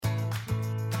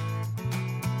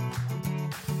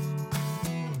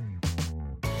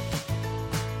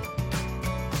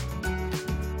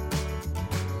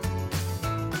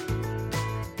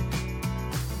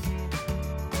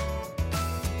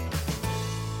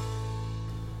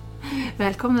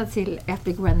Välkomna till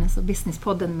Epic Wellness och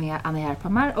Businesspodden med Anna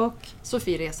Järpammar och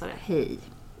Sofie Resare. Hej.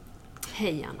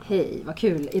 Hej Anna. Hej, vad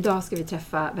kul. Idag ska vi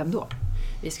träffa, vem då?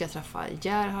 Vi ska träffa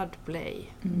Gerhard Bley,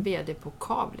 vd på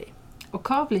Kavli. Och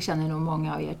Kavli känner nog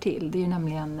många av er till. Det är ju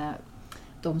nämligen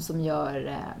de som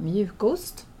gör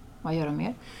mjukost. Vad gör de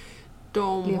mer?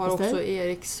 De har också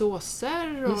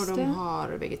eriksåser och de har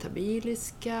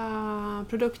vegetabiliska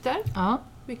produkter. Ja.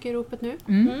 Mycket i ropet nu.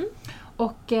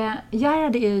 Och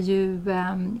Gerhard är ju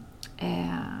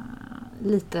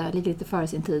ligger lite före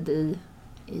sin tid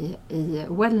i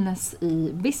wellness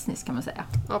i business kan man säga.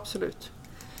 Absolut.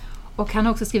 Och han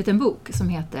har också skrivit en bok som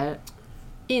heter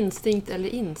Instinkt eller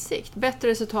insikt. Bättre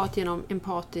resultat genom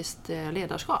empatiskt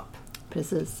ledarskap.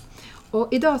 Precis. Och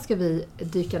idag ska vi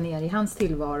dyka ner i hans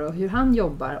tillvaro, hur han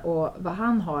jobbar och vad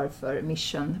han har för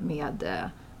mission med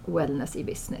wellness i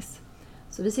business.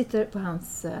 Så vi sitter på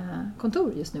hans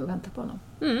kontor just nu och väntar på honom.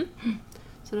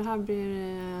 Så det här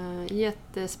blir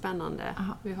jättespännande.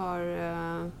 Vi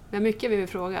har mycket vi vill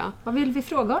fråga. Vad vill vi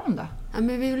fråga honom då? Ja,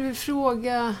 men vi vill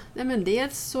fråga,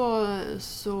 dels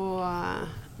så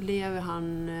lever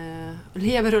han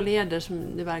lever och leder som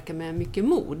det verkar med mycket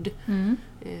mod.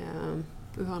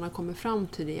 Hur han har kommit fram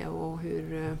till det och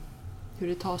hur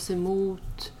det tas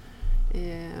emot,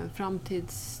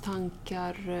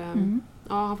 framtidstankar.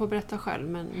 Ja, han får berätta själv,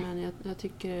 men jag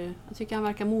tycker han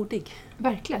verkar modig.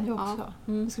 Verkligen, jag också.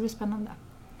 Ja. Det ska bli spännande.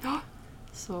 Ja,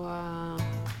 så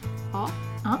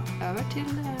över till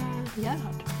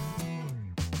Gerhard.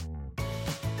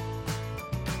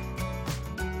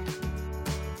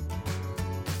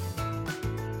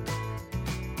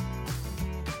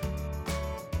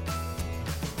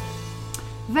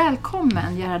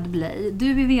 Välkommen Gerhard Bley.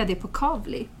 Du är vd på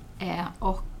Kavli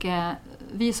och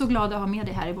vi är så glada att ha med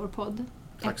dig här i vår podd.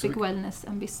 Epic Wellness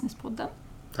and Business-podden.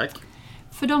 Tack.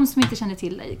 För de som inte känner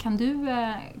till dig, kan du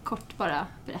kort bara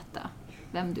berätta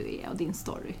vem du är och din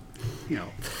story? Ja,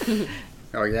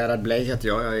 Gerhard Bley heter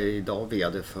jag. Jag är idag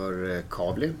vd för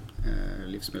Kavli,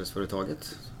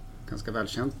 livsmedelsföretaget. Ganska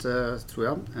välkänt tror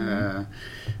jag.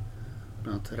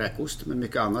 Bland annat räkost, men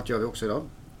mycket annat gör vi också idag.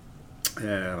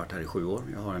 Jag har varit här i 7 år.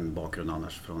 Jag har en bakgrund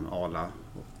annars från Ala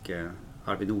och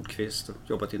Arvid Nordqvist och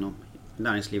jobbat inom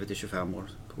näringslivet i 25 år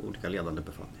på olika ledande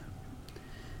befattningar.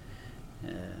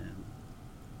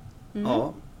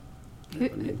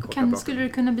 Skulle du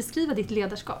kunna beskriva ditt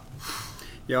ledarskap?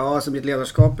 Ja, alltså mitt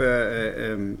ledarskap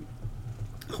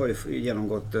har ju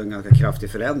genomgått en ganska kraftig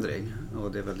förändring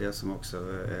och det är väl det som också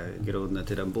är grunden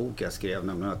till den bok jag skrev,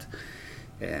 nämligen att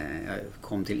jag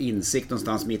kom till insikt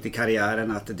någonstans mitt i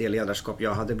karriären att det ledarskap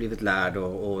jag hade blivit lärd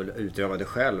och utövade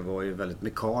själv var ju väldigt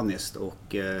mekaniskt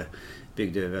och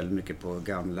byggde väldigt mycket på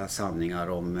gamla sanningar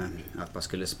om att man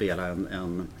skulle spela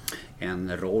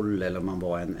en roll eller man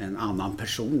var en annan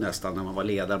person nästan när man var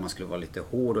ledare. Man skulle vara lite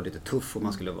hård och lite tuff och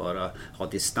man skulle ha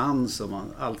distans och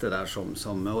allt det där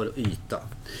som yta.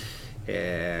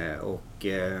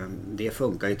 Det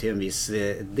funkar ju till en viss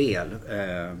del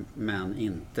men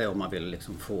inte om man vill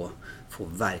liksom få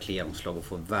verklig genomslag och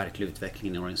få verklig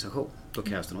utveckling i en organisation. Då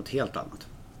krävs det något helt annat.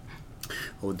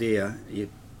 Och det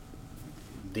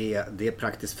är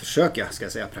praktiskt försöka ska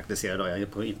jag säga praktisera idag. Jag är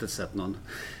på inte sätt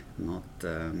något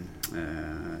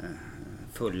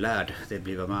fullärd, det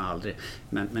blir man aldrig.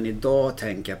 Men idag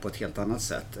tänker jag på ett helt annat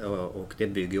sätt och det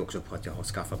bygger också på att jag har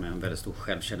skaffat mig en väldigt stor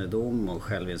självkännedom och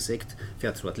självinsikt. För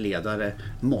jag tror att ledare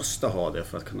måste ha det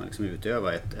för att kunna liksom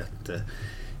utöva ett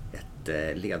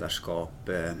ledarskap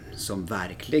som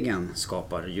verkligen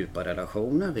skapar djupa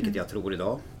relationer, vilket jag tror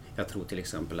idag. Jag tror till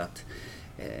exempel att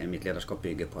mitt ledarskap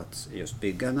bygger på att just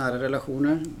bygga nära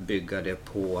relationer, bygga det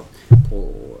på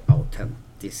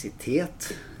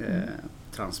autenticitet,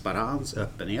 transparens,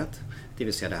 öppenhet. Det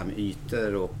vill säga det här med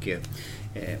ytor och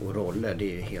roller,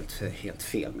 det är helt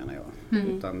fel menar jag.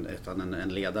 Utan en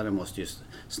ledare måste ju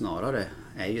snarare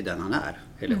är ju den han är,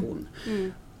 eller hon.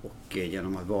 Och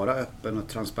genom att vara öppen och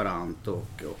transparent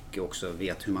och också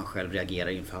vet hur man själv reagerar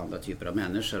inför andra typer av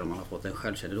människor, om man har fått en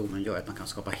självkännedom, gör att man kan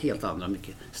skapa helt andra,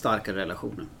 mycket starkare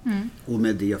relationer. Och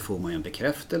med det får man en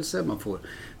bekräftelse,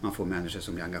 man får människor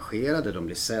som blir engagerade, de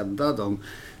blir sedda,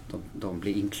 de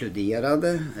blir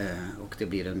inkluderade och det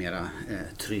blir en mera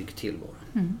trygg tillvaro.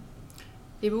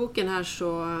 I boken här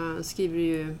så skriver du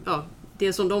ju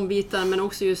dels om de bitar men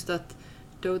också just att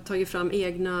du har tagit fram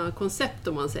egna koncept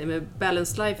om man säger med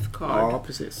Balanced Life Card. Ja,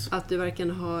 precis. Att du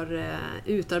verkligen har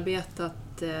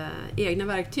utarbetat egna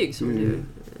verktyg som du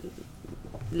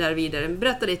lär vidare.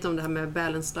 Berätta lite om det här med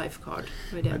Balanced Life Card.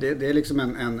 Vad är det? Det är liksom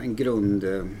en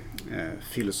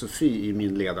grundfilosofi i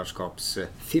min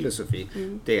ledarskapsfilosofi.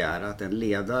 Det är att en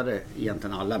ledare,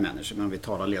 egentligen alla människor, men om vi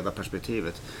talar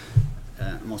ledarperspektivet,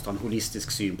 måste ha en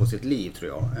holistisk syn på sitt liv,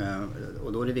 tror jag.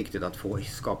 Och då är det viktigt att få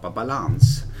skapa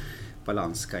balans.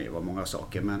 Balans kan ju vara många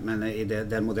saker, men i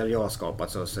den modell jag har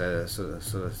skapat så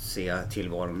ser jag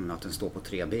tillvaron att den står på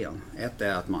 3 ben. Ett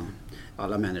är att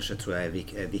alla människor tror jag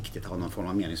är viktigt att ha någon form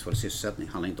av meningsfull sysselsättning.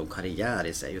 Det handlar inte om karriär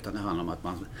i sig, utan det handlar om att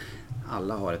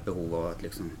alla har ett behov av att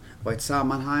liksom vara i ett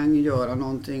sammanhang, göra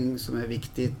någonting som är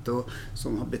viktigt och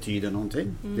som betyder någonting.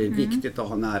 Det är viktigt att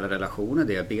ha nära relationer.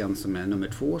 Det är ben som är nummer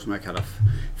 2, som jag kallar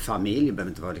familj. Det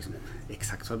behöver inte vara liksom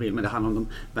exakt familj, men det handlar om de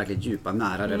verkligen djupa,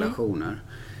 nära relationer.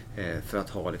 För att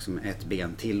ha liksom ett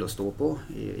ben till att stå på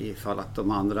ifall att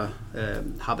de andra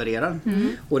havererar.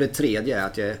 Och det tredje är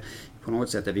att på något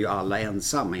sätt är vi ju alla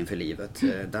ensamma inför livet.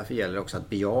 Därför gäller det också att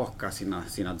bejaka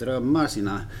sina drömmar,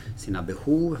 sina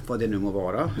behov, vad det nu må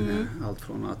vara. Allt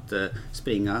från att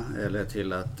springa eller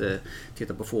till att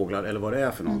titta på fåglar eller vad det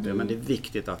är för någonting. Men det är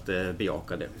viktigt att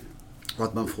bejaka det. Och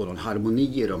att man får någon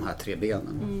harmoni i de här 3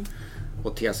 benen.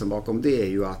 Och tesen bakom det är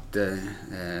ju att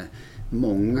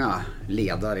många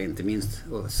ledare, inte minst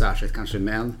och särskilt kanske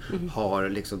män, har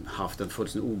liksom haft en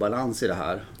fullständig obalans i det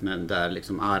här, men där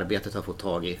liksom arbetet har fått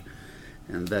tag i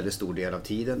en väldigt stor del av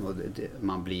tiden och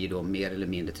man blir då mer eller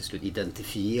mindre till slut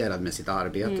identifierad med sitt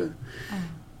arbete.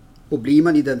 Och blir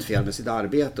man identifierad med sitt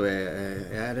arbete och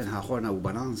har den här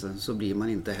obalansen, så blir man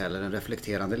inte heller en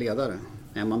reflekterande ledare.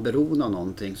 Är man beroende av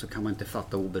någonting så kan man inte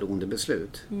fatta oberoende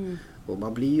beslut. Och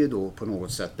man blir ju då på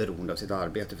något sätt beroende av sitt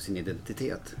arbete för sin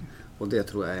identitet. Och det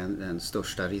tror jag är den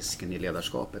största risken i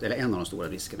ledarskapet, eller en av de stora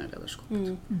riskerna i ledarskapet.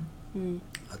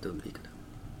 Att undvika det.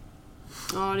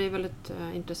 Ja, det är väldigt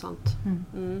intressant.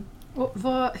 Och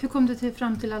hur kom du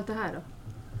fram till allt det här då?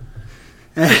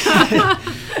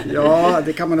 Ja,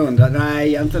 det kan man undra. Nej,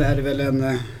 egentligen är det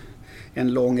väl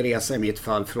en lång resa i mitt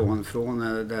fall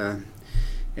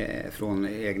från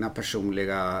egna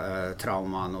personliga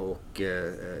trauman och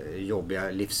jobbiga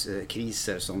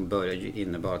livskriser som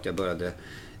innebar att jag började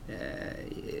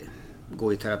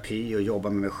gå i terapi och jobba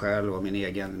med mig själv och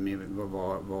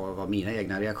vad mina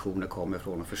egna reaktioner kommer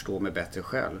ifrån och förstå mig bättre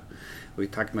själv. Och i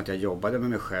takt med att jag jobbade med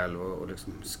mig själv och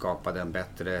liksom skapade en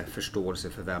bättre förståelse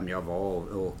för vem jag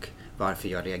var och varför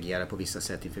jag reagerar på vissa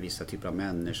sätt inför vissa typer av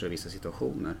människor och vissa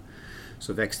situationer,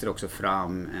 så växte det också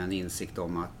fram en insikt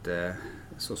om att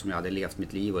så som jag hade levt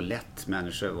mitt liv och lett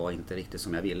människor var inte riktigt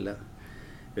som jag ville.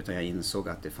 Utan jag insåg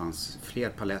att det fanns fler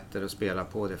paletter att spela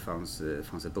på. Det fanns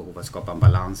ett behov att skapa en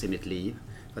balans i mitt liv.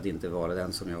 För att inte vara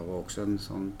den som jag var, också en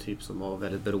sån typ som var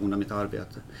väldigt beroende av mitt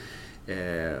arbete.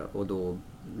 Och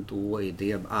då i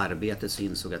det arbetet så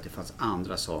insåg jag att det fanns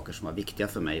andra saker som var viktiga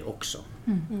för mig också.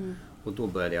 Och då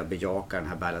började jag bejaka den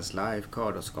här Balance Life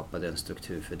Card och skapade en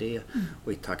struktur för det.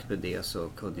 Och i takt med det så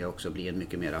kunde jag också bli en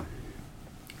mycket mer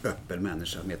öppen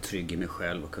människa, mer trygg i mig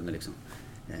själv och kunde liksom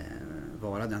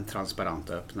vara den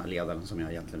transparenta, öppna ledaren som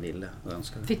jag egentligen ville och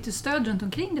önskade. Fick du stöd runt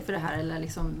omkring det för det här? Eller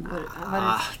liksom,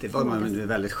 det var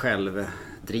väldigt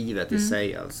självdrivet i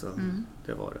sig alltså.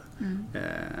 Det var det.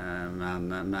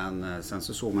 Men sen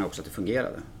så såg man också att det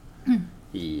fungerade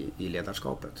i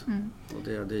ledarskapet.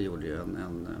 Och det gjorde ju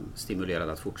en stimulerad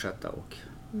att fortsätta och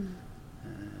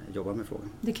jobba med frågan.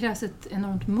 Det krävs ett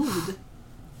enormt mod.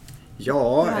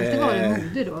 Ja. Du har alltid varit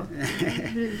modig då?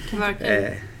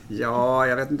 Ja,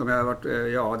 jag vet inte om jag har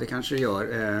varit... Ja, det kanske det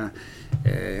gör.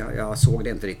 Jag såg det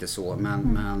inte riktigt så,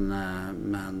 men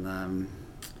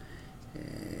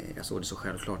jag såg det så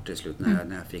självklart till slut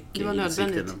när jag fick det var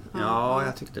nödvändigt. Ja,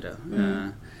 jag tyckte det.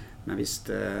 Men visst,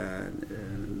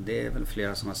 det är väl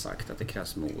flera som har sagt att det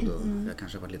krävs mod och jag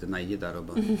kanske har varit lite naiv där och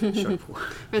bara kört på.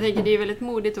 Jag tänker det är väldigt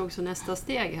modigt också nästa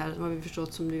steg här, som har vi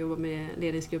förstått, som du jobbar med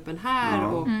ledningsgruppen här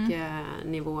och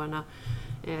nivåerna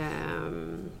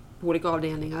på olika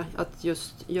avdelningar. Att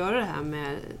just göra det här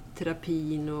med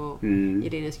terapin och i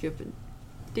ledningsgruppen,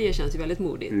 det känns ju väldigt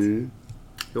modigt.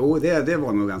 Jo, det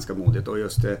var nog ganska modigt och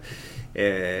just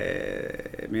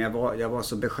men jag var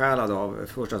så besjälad av,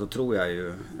 först så tror jag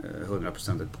ju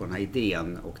 100% på den här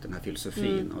idén och den här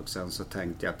filosofin och sen så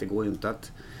tänkte jag att det går ju inte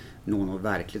att nå något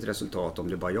verkligt resultat om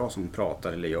det är bara jag som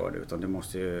pratar eller gör det, utan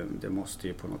det måste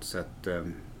ju på något sätt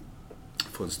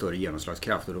få en större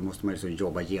genomslagskraft och då måste man ju liksom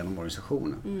jobba genom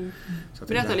organisationen. Så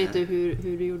berätta lite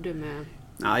hur du gjorde med...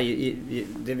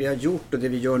 Det vi har gjort och det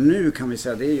vi gör nu kan vi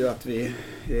säga, det är ju att vi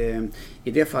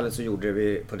i det fallet så gjorde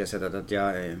vi på det sättet att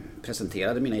jag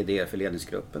presenterade mina idéer för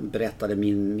ledningsgruppen, berättade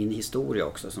min historia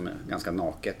också som är ganska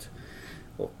naket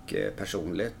och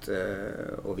personligt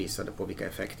och visade på vilka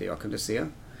effekter jag kunde se.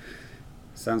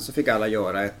 Sen så fick alla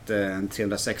göra en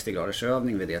 360-graders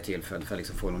övning vid det tillfället för att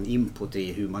liksom få någon input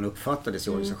i hur man uppfattades i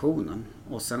organisationen.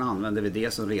 Och sen använde vi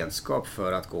det som redskap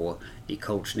för att gå i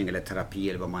coachning eller terapi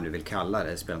eller vad man nu vill kalla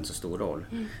det spelar inte så stor roll.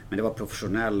 Men det var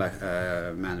professionella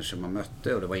människor man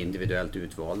mötte och det var individuellt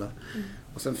utvalda.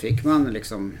 Och sen fick man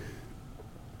liksom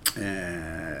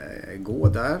gå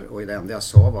där, och det enda jag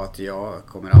sa var att jag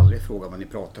kommer aldrig fråga vad ni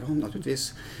pratar om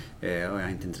naturligtvis. Och jag är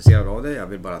inte intresserad av det. Jag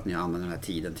vill bara att ni använder den här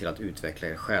tiden till att utveckla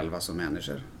er själva som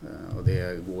människor. Och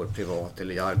det går privat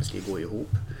eller i arbetsliv går ihop.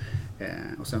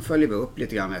 Och sen följer vi upp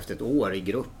lite grann efter ett år i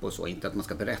grupp och så. Inte att man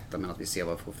ska berätta, men att vi ser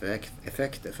vad vi får för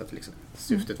effekter. För att liksom,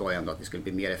 syftet var ju ändå att vi skulle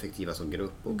bli mer effektiva som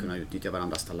grupp och kunna utnyttja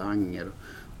varandras talanger.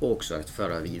 Och också att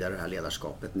föra vidare det här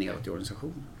ledarskapet neråt i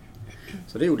organisationen.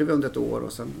 Så det gjorde vi under ett år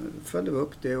och sen följde vi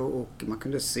upp det och man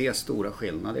kunde se stora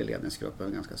skillnader i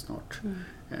ledningsgruppen ganska snart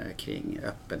kring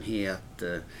öppenhet,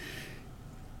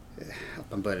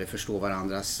 att man började förstå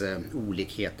varandras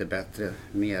olikheter bättre,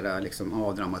 mera liksom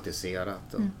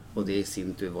avdramatiserat och det i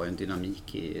sin tur var en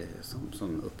dynamik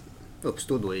som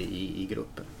uppstod då i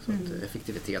gruppen. Så att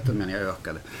effektiviteten menar jag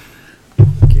ökade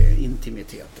och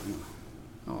intimiteten.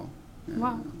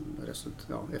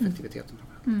 Effektiviteten.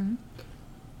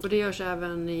 Och det görs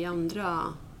även i andra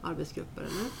arbetsgrupper,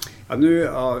 eller?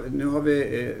 Ja, nu har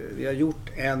vi har gjort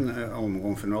en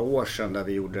omgång för några år sedan där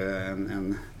vi gjorde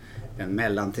en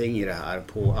mellanting i det här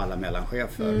på alla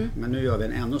mellanchefer. Men nu gör vi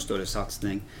en ännu större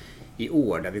satsning i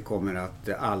år där vi kommer att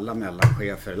alla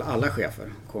mellanchefer, eller alla chefer,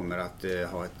 kommer att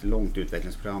ha ett långt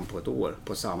utvecklingsprogram på ett år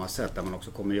på samma sätt där man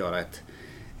också kommer göra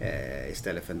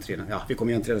istället för vi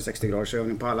kommer göra en 360-graders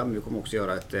övning på alla, men vi kommer också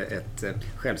göra ett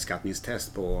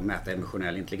självskattningstest på att mäta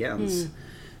emotionell intelligens.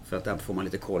 För att där får man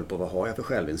lite koll på vad har jag för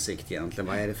självinsikt egentligen,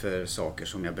 vad är det för saker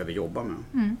som jag behöver jobba med.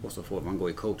 Och så får man gå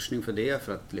i coachning för det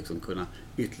för att liksom kunna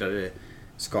ytterligare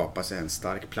skapa sig en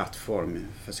stark plattform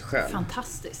för sig själv.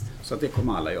 Fantastiskt. Så att det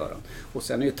kommer alla göra. Och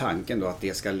sen är ju tanken då att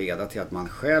det ska leda till att man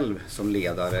själv som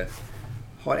ledare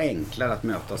har enklare att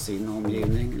möta sin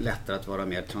omgivning, lättare att vara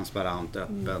mer transparent,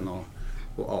 öppen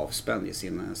och avspänd i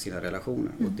sina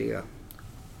relationer. Och det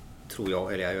tror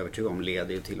jag, eller jag är övertygad om,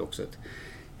 leder till också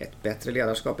ett bättre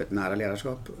ledarskap, ett nära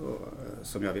ledarskap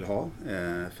som jag vill ha.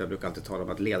 För jag brukar alltid tala om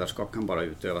att ledarskap kan bara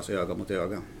utövas öga mot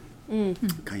öga. Det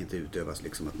kan inte utövas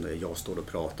liksom att jag står och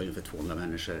pratar inför 200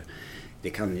 människor. Det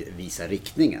kan visa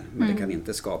riktningen, men det kan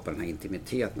inte skapa den här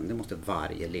intimiteten. Det måste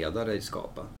varje ledare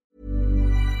skapa.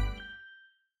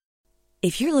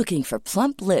 If you're looking for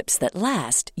plump lips that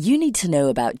last, you need to know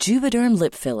about Juvederm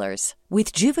lip fillers.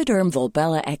 With Juvederm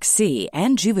Volbella XC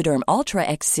and Juvederm Ultra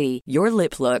XC, your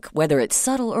lip look, whether it's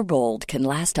subtle or bold, can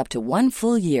last up to 1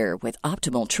 full year with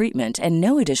optimal treatment and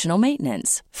no additional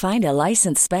maintenance. Find a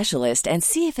licensed specialist and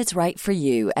see if it's right for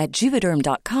you at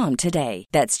Juvederm.com today.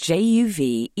 That's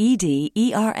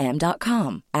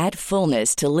JUVEDERM.com. Add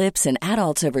fullness to lips in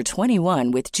adults over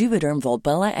 21 with Juvederm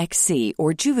Volbella XC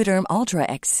or Juvederm Ultra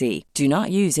XC. Do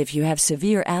not use if you have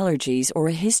severe allergies or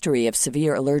a history of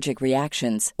severe allergic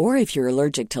reactions, or if you're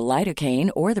allergic to lidocaine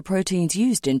or the proteins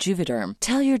used in Juvederm.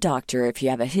 Tell your doctor if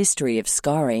you have a history of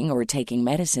scarring or taking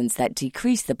medicines that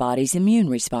decrease the body's immune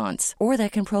response or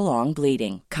that can prolong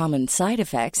bleeding. Common side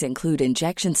effects include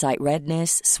injection site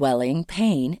redness, swelling,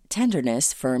 pain,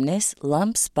 tenderness, firmness,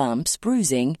 lumps, bumps,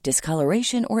 bruising,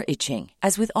 discoloration, or itching.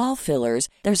 As with all fillers,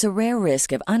 there's a rare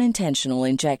risk of unintentional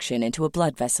injection into a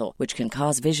blood vessel, which can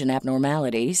cause vision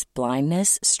abnormalities,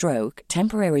 blindness, stroke,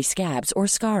 temporary scabs, or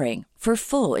scarring. For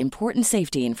full, important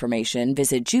safety information,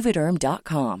 visit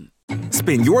Juvederm.com.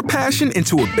 Spin your passion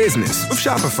into a business with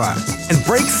Shopify and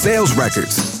break sales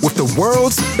records with the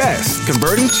world's best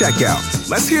converting checkout.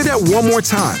 Let's hear that one more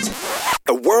time.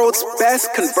 The world's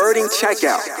best converting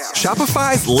checkout.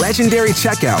 Shopify's legendary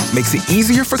checkout makes it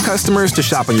easier for customers to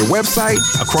shop on your website,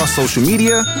 across social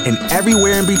media, and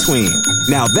everywhere in between.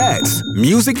 Now that's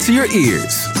music to your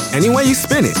ears. Any way you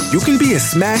spin it, you can be a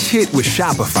smash hit with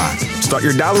Shopify. Start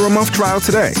your $1 a month trial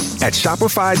today at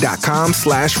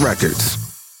shopify.com/records.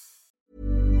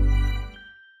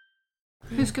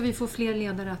 Hur ska vi få fler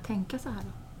ledare att tänka så här då?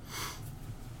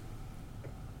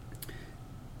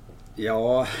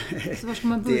 Ja, så var ska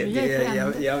man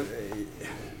börja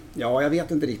jag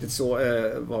vet inte riktigt så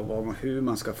hur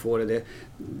man ska få det.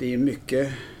 Det är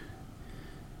mycket.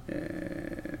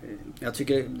 Jag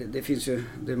tycker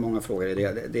det är många frågor i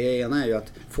det. Det ena är ju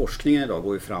att forskningen idag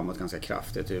går ju framåt ganska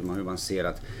kraftigt. Hur man ser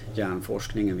att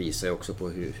hjärnforskningen visar också på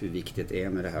hur viktigt det är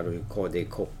med det här och hur det är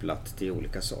kopplat till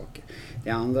olika saker. Det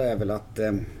andra är väl att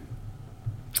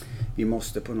vi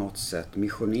måste på något sätt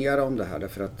missionera om det här,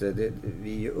 därför att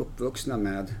vi är uppvuxna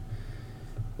med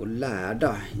och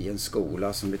lärda i en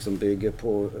skola som liksom bygger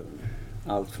på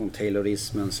allt från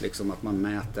taylorismens, liksom att man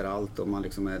mäter allt och man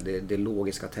liksom det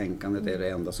logiska tänkandet är det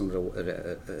enda som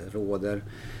råder.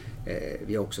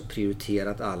 Vi har också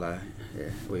prioriterat alla,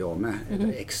 och jag med,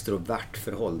 extrovert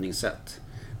förhållningssätt.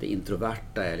 Det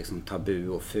introverta är liksom tabu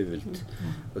och fult.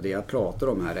 Och det jag pratar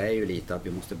om här är ju lite att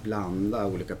vi måste blanda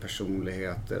olika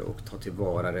personligheter och ta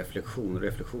tillvara reflektion.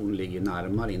 Reflektion ligger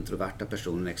närmare introverta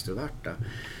personer än extroverta.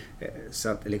 Så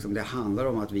att liksom det handlar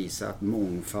om att visa att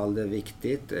mångfald är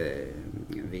viktigt.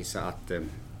 Visa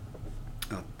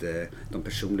att de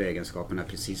personliga egenskaperna är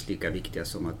precis lika viktiga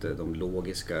som att de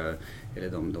logiska eller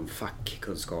de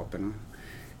fackkunskaperna.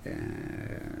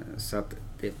 Så att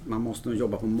man måste nog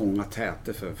jobba på många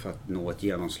täter för att nå ett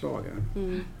genomslag.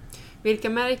 Vilka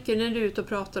märker när du är ute och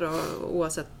pratar då,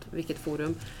 oavsett vilket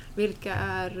forum, vilka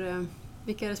är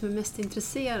det som är mest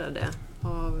intresserade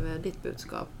av ditt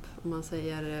budskap? Om man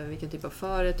säger vilken typ av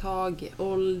företag,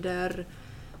 ålder.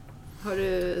 Har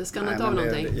du skannat av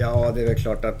någonting? Ja, det är väl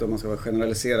klart att om man ska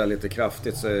generalisera lite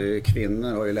kraftigt så är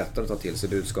kvinnor har ju lättare att ta till sig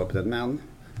budskapet än män.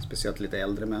 Speciellt lite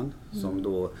äldre män som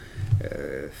då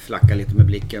flackar lite med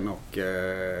blicken och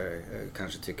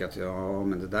kanske tycker att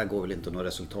men det där går väl inte att nå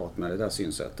resultat med det där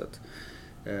synsättet.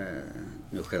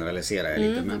 Nu generaliserar jag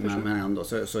lite men ändå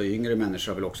så yngre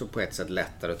människor har väl också på ett sätt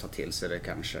lättare att ta till sig det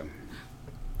kanske.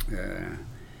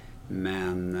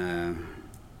 Men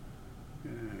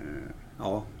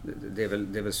ja, det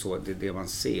är väl så det man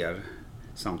ser.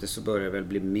 Samtidigt så börjar det väl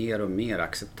bli mer och mer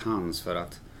acceptans för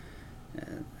att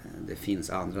det finns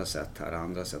andra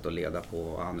sätt att leda på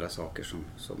och andra saker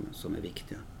som är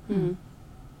viktiga. Men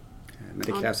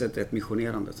det krävs ett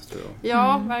missionerande, tror jag.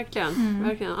 Ja, verkligen.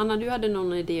 Verkligen. Anna, du hade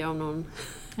någon idé om någon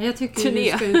Jag tycker turné. Vi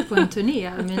ska ut på en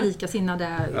turné med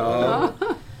likasinnade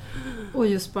och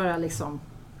just bara liksom.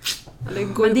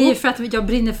 Men det är ju för att jag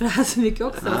brinner för det här så mycket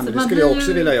också. Ja, så men det skulle jag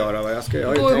också vilja göra.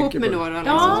 Gå ihop med några.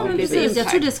 Ja, men precis. Jag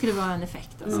tror det skulle vara en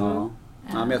effekt. Alltså.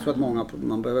 Ja, men jag tror att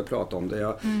man behöver prata om det.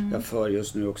 Jag för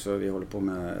just nu också, vi håller på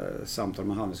med samtal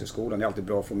med Handelshögskolan. Det är alltid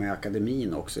bra att få med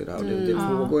akademin också i det här.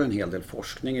 Det pågår en hel del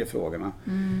forskning i frågorna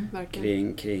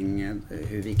kring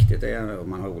hur viktigt det är och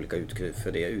man har olika uttryck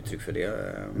för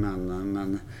det.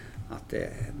 Men att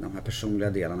de här personliga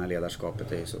delarna i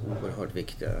ledarskapet är så oerhört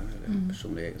viktiga. Eller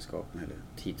personliga egenskaper eller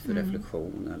tid för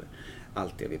reflektion eller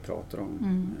allt det vi pratar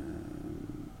om.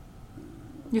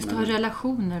 Just att ha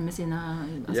relationer med sina...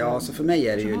 Alltså, så för mig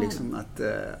är det ju liksom att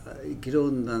i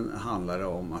grunden handlar det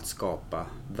om att skapa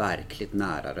verkligt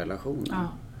nära relationer. Ja.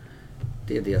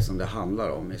 Det är det som det handlar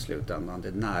om i slutändan.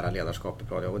 Det nära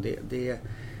ledarskapet. Och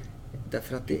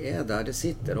därför att det är där det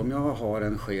sitter. Om jag har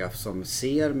en chef som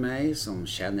ser mig, som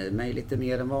känner mig lite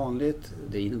mer än vanligt.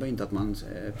 Det innebär inte att man,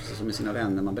 precis som med sina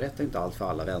vänner, man berättar inte allt för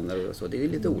alla vänner och så. Det är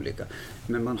lite olika.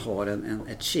 Men man har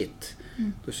ett shit.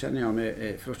 Då känner jag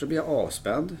mig, först då blir jag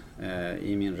avspänd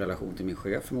i min relation till min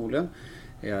chef förmodligen.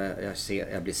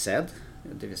 Jag blir sedd,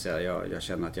 det vill säga jag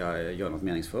känner att jag gör något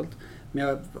meningsfullt. Men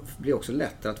jag blir också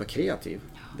lättare att vara kreativ.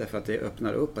 Därför att det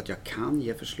öppnar upp att jag kan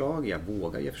ge förslag, jag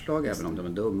vågar ge förslag även om de är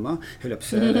dumma.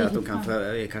 Eller att de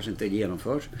kanske inte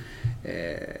genomförs.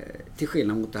 Till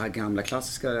skillnad mot det här gamla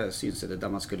klassiska synsättet där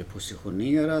man skulle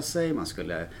positionera sig, man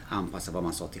skulle anpassa vad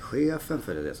man sa till chefen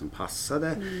för det som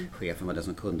passade. Chefen var det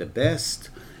som kunde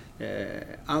bäst.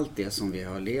 Allt det som vi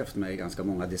har levt med i ganska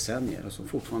många decennier och som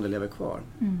fortfarande lever kvar.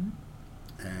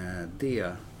 Det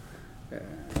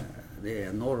är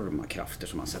enorma krafter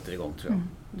som man sätter igång, tror jag.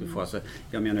 Du får alltså,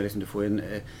 jag menar liksom, du får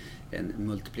en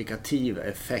multiplikativ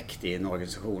effekt i en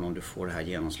organisation om du får det här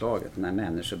genomslaget när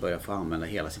människor börjar få använda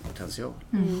hela sin potential.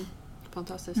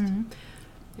 Fantastiskt.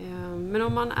 Men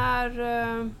om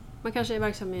man kanske är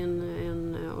verksam i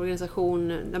en organisation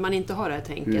där man inte har det här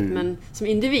tänket, men som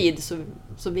individ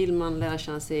så vill man lära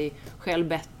känna sig själv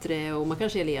bättre och man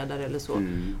kanske är ledare eller så. Har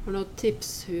du något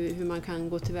tips hur man kan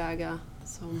gå tillväga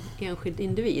som enskild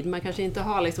individ? Man kanske inte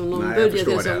har liksom någon budget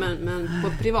eller så, men på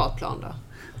ett privat plan då?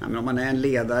 Ja, men om man är en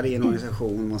ledare i en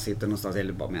organisation, man sitter någonstans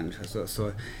eller bara människa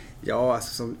så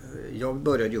jag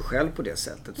började ju själv på det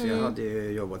sättet. För jag hade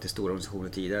ju jobbat i stora organisationer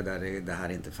tidigare där det här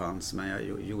inte fanns, men jag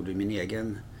gjorde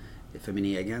för min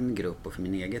egen grupp och för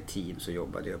min eget team så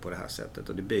jobbade jag på det här sättet.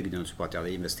 Och det byggde också på att jag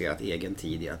hade investerat egen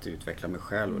tid i att utveckla mig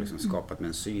själv och liksom skapat mig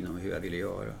en syn om hur jag ville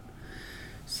göra.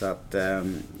 Så att,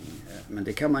 men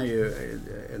det kan man ju,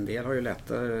 en del har ju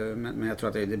lättare, men jag tror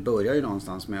att det börjar ju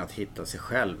någonstans med att hitta sig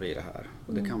själv i det här.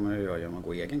 Och det kan man ju göra genom att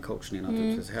gå egen coachning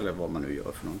naturligtvis, eller vad man nu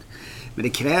gör för någonting. Men det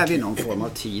kräver ju någon form av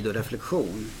tid och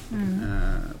reflektion.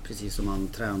 Precis som man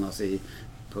tränas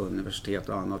på universitet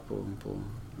och annat på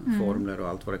formler och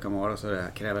allt vad det kan vara, så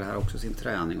kräver det här också sin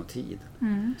träning och tid.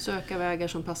 Söka vägar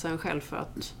som passar en själv för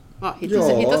att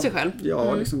hitta sig själv.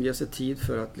 Ja, liksom ge sig tid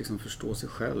för att liksom förstå sig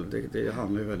själv. Det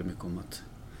handlar ju väldigt mycket om att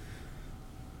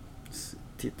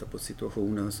titta på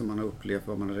situationen som man har upplevt,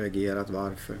 vad man har reagerat,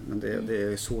 varför. Men det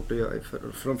är svårt att göra.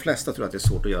 För de flesta tror jag att det är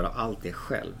svårt att göra allt det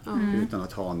själv utan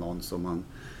att ha någon som man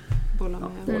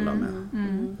bollar med.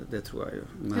 Det tror jag ju.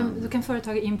 Då kan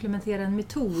företag implementera en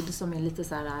metod som är lite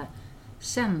så här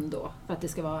känd då, för att det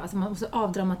ska vara, alltså man måste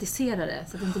avdramatisera det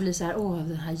så att det inte blir så här,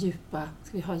 den här djupa,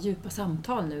 ska vi ha djupa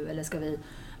samtal nu eller ska vi,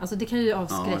 alltså det kan ju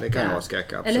avskräcka. Ja, det kan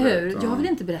avskräcka, absolut. Eller hur? Jag vill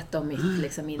inte berätta om mitt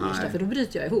liksom innersta, för då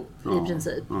bryter jag ihop i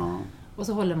princip. Ja. Och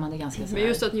så håller man det ganska så här. Men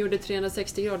just att ni gjorde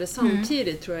 360 grader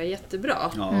samtidigt tror jag är jättebra.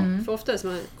 För ofta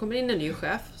när man kommer in en ny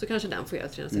chef så kanske den får göra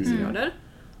 360 grader.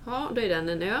 Ja, då är den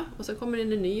en ö och så kommer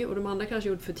in en ny och de andra kanske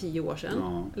gjort för 10 år sedan.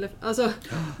 Ja. Eller, alltså,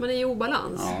 man är i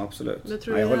obalans. Ja, absolut.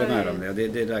 Jag håller med om det.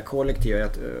 Det där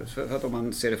kollektivet, för att om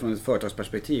man ser det från ett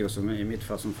företagsperspektiv och som i mitt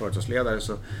fall som företagsledare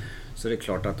så är det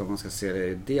klart att om man ska se det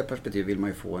i det perspektivet vill man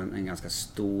ju få en ganska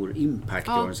stor impact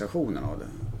i organisationen av det.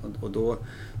 Och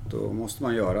då måste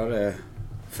man göra det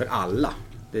för alla.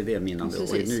 Det är det min andra. Och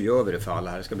nu gör vi det för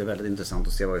alla här. Det ska bli väldigt intressant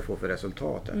att se vad vi får för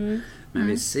resultat. Men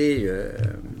vi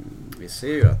ser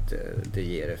ju att det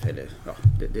ger effekt. Ja,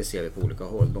 det ser vi på olika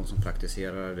håll. De som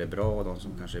praktiserar det bra och de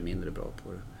som kanske är mindre bra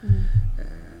på det.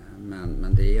 Men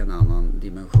det är en annan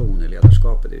dimension i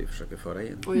ledarskapet det vi försöker föra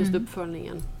in. Och just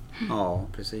uppföljningen. Ja,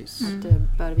 precis. Att det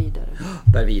bär vidare.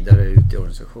 Bär vidare ut i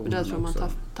organisationen. Och där tror man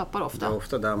tappar ofta. Det är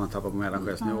ofta där man tappar på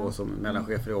mellanchefsnivå. Som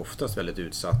mellanchefer är oftast väldigt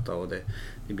utsatta och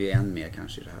det blir än mer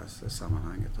kanske i det här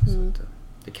sammanhanget. Så att,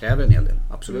 det kräver en hel del,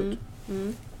 absolut.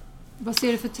 Vad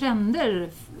ser du för trender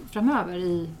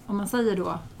framöver om man säger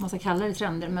då, man ska kalla det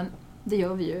trender, men det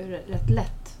gör vi ju rätt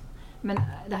lätt. Men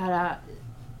det här,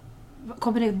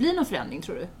 kommer det bli någon förändring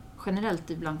tror du? Generellt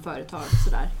bland företag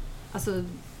sådär? Alltså...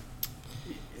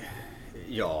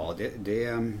 Ja, det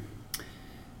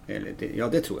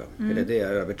tror jag. Eller det är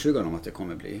jag övertygad om att det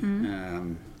kommer bli.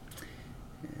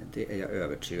 Det är jag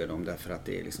övertygad om därför att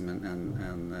det är liksom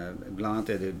bland annat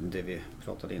det vi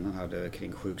pratade innan här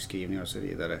kring sjukskrivningar och så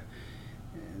vidare.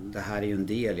 Det här är ju en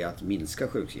del i att minska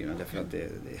sjukskrivningar därför att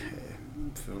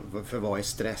för vad är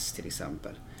stress till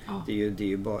exempel? Det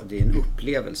är en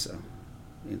upplevelse.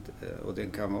 Och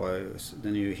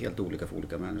den är ju helt olika för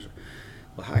olika människor.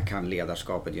 Och här kan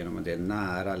ledarskapet genom det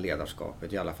nära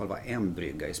ledarskapet i alla fall vara en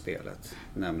brygga i spelet.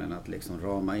 Nämligen att liksom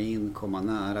rama in, komma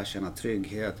nära, känna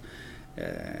trygghet,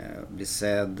 bli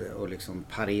sedd och liksom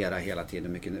parera hela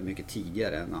tiden mycket, mycket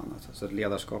tidigare än annat. Så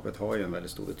ledarskapet har ju en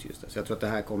väldigt stor betydelse. Så jag tror att det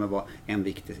här kommer vara en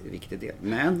viktig del.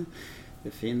 Men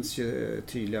det finns ju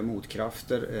tydliga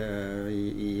motkrafter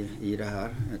i det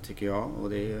här tycker jag. Och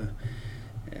det är ju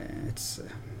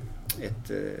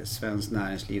ett svenskt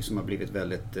näringsliv som har blivit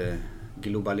väldigt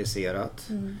globaliserat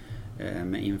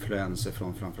med influenser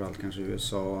från framförallt kanske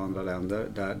USA och andra länder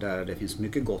där det finns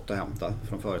mycket gott att hämta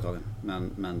från företagen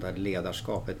men där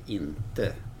ledarskapet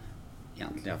inte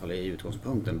egentligen i alla fall i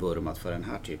utgångspunkten vurmat för den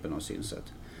här typen av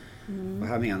synsätt. Och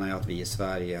här menar jag att vi i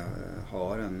Sverige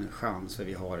har en chans för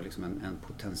vi har liksom en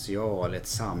potential, ett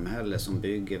samhälle som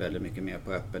bygger väldigt mycket mer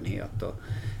på öppenhet och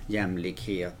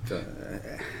jämlikhet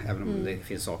även om det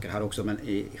finns saker här också men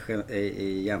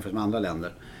i jämförelse med andra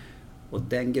länder. Och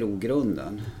den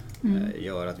grogrunden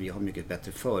gör att vi har mycket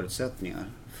bättre förutsättningar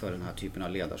för den här typen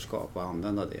av ledarskap och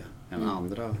använda det än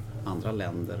andra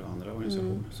länder och andra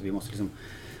organisationer. Så vi måste liksom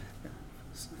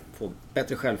få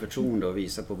bättre självförtroende och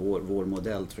visa på vår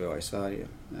modell tror jag i Sverige.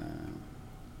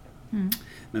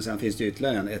 Men sen finns det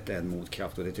ytterligare en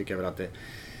motkraft och det tycker jag väl att det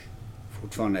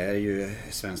fortfarande är ju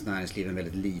svenskt näringsliv en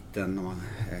väldigt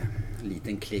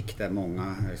liten klick där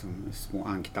många liksom, små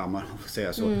ankdammar om man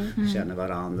säga så, känner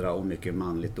varandra och mycket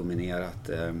manligt dominerat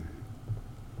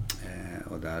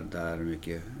och där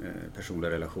mycket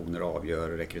personliga relationer avgör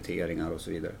rekryteringar och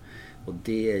så vidare. Och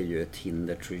det är ju ett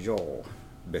hinder tror jag.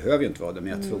 Behöver ju inte vara det men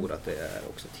jag tror att det är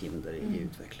också ett hinder i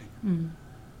utveckling.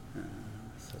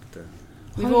 Så att,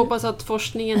 vi får hoppas att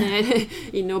forskningen är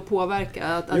inne och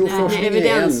påverkar att forskning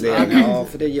evidens. Är en del, ja,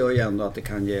 för det gör ju ändå att det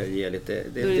kan ge lite...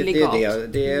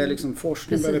 Det är liksom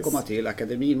forskning behöver komma till.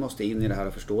 Akademin måste in i det här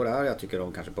och förstå det här. Jag tycker de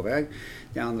är kanske på väg.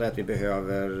 Det andra är att vi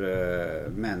behöver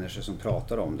människor som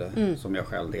pratar om det. Som jag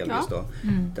själv delvis då.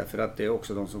 Därför att det är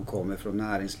också de som kommer från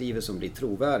näringslivet som blir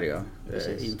trovärdiga.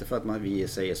 Inte för att vi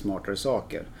säger smartare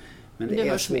saker. Men det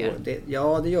hörs mer.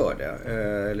 Ja, det gör det.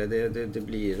 Eller det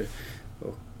blir...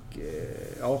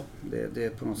 Ja, det är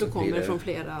på något då sätt kommer det från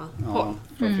flera håll. Ja,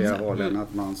 från flera håll än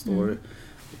att man står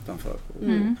utanför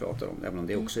och pratar om det. Även om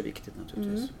det också är viktigt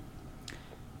naturligtvis.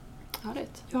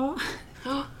 Härligt. Ja.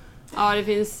 Ja, det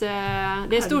finns... det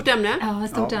är ett stort ämne. Ja,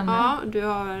 ett stort ämne. Ja, du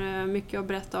har mycket att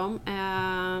berätta om.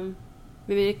 Men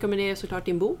vi rekommenderar såklart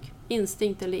din bok.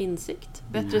 Instinkt eller insikt.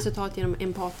 Bättre resultat genom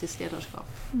empatiskt ledarskap.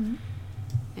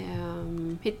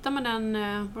 Hittar man den...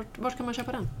 Var ska man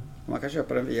köpa den? Man kan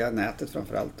köpa den via nätet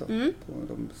framförallt. Då, på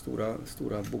de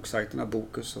stora boksajterna,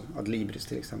 Bokus och Adlibris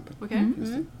till exempel. Okej.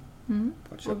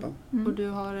 För att köpa. Och du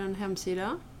har en hemsida?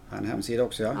 Jag har en hemsida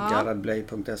också,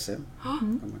 gerhardbley.se.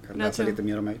 Man kan läsa lite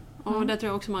mer om mig. Och där tror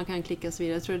jag också man kan klicka sig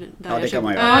vidare. Jag tror det kan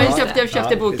man göra. Jag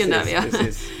köpte boken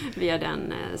precis, där via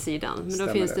den sidan. Men då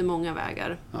finns det många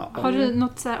vägar. Ja. Har du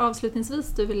något så här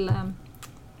avslutningsvis du vill...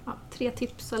 3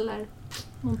 tips eller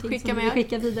någonting som du vill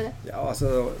skicka vidare?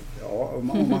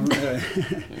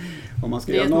 Om man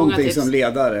ska göra någonting som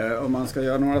ledare, om man ska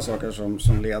göra några saker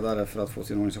som ledare för att få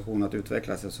sin organisation att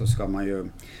utvecklas, så ska man ju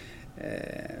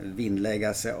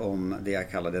vinnlägga sig om det jag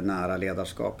kallar det nära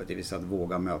ledarskapet, det vill säga att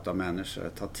våga möta människor,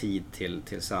 ta tid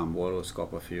till samvaro och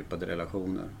skapa fördjupade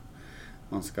relationer.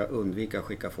 Man ska undvika att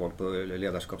skicka folk på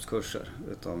ledarskapskurser,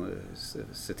 utan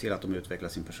se till att de utvecklar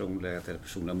sin personlighet eller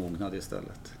personliga mognad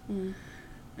istället.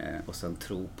 Och sen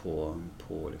tro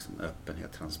på liksom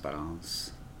öppenhet,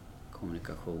 transparens,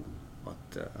 kommunikation, och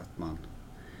att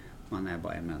man är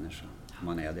bara en människa.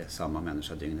 Man är det, samma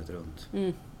människa dygnet runt.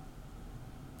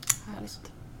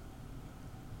 Härligt.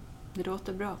 Det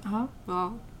låter bra.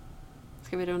 Ja.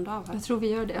 Ska vi runda av här? Jag tror vi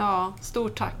gör det. Ja,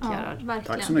 stort tack Gerhard.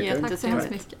 Verkligen. Tack så mycket. Tack så hemskt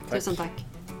mycket. Tusen tack.